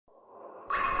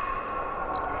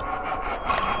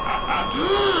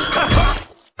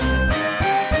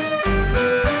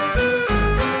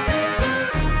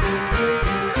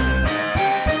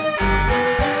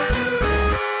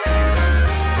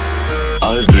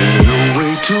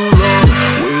too long,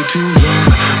 way too long.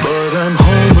 But I'm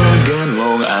home again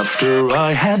long after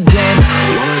I had done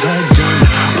what I'd done.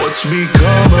 What's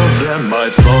become of them? I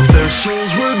thought their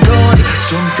souls were gone.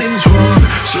 Something's wrong,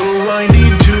 so I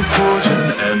need to put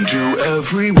an end to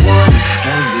everyone,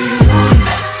 everyone.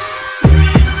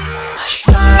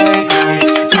 5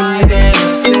 nights, 5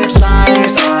 innocent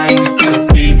liars lying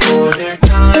took before their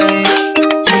time.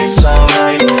 It's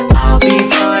alright, I'll be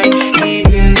fine,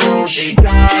 even though they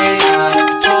die.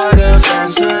 Part of them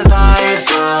survive,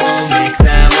 I'll make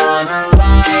them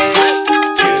unalive.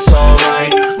 It's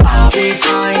alright, I'll be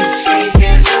fine, safe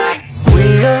inside.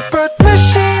 We are but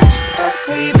machines, but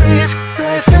we breathe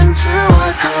life into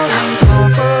our growing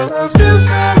home full of new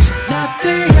friends. Not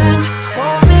the end,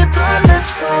 only blood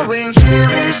that's flowing here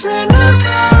is in our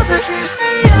vow. But he's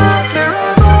the author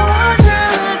of our wonder,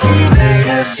 and he made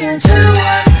us into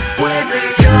what we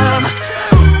become.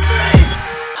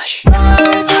 5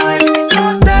 lives,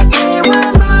 thought that they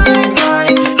were mine.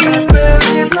 I can't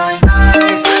believe my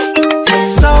eyes.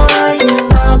 It's alright,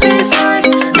 I'll be fine,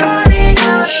 running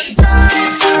out of time.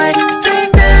 I think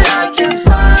that I can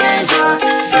find a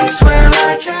place where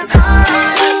I can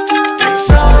hide. It's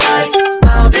alright,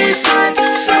 I'll be fine,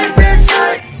 safe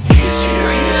inside. He's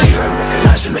here, I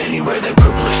recognize him anywhere. That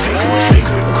purplish figure was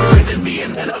bigger and quicker than me.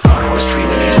 And then I thought I was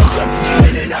dreaming, and looked up and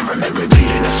demon. And I remember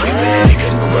repeating a sweet minute,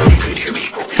 thinking nobody could hear me.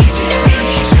 Oh, he did me,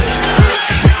 he's good enough.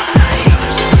 The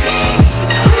others are things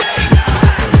enough.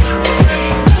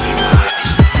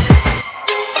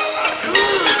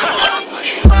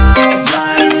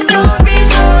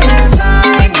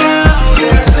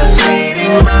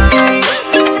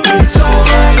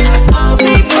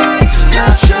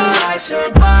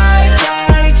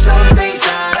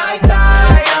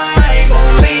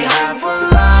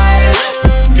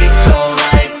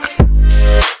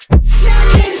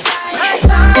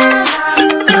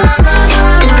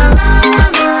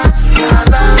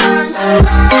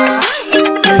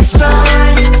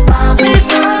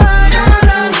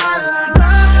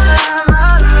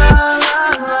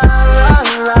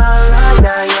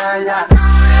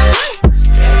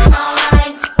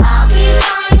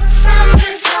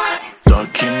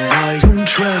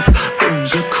 Trap,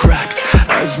 bones are cracked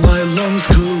as my lungs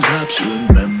collapse.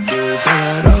 Remember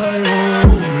that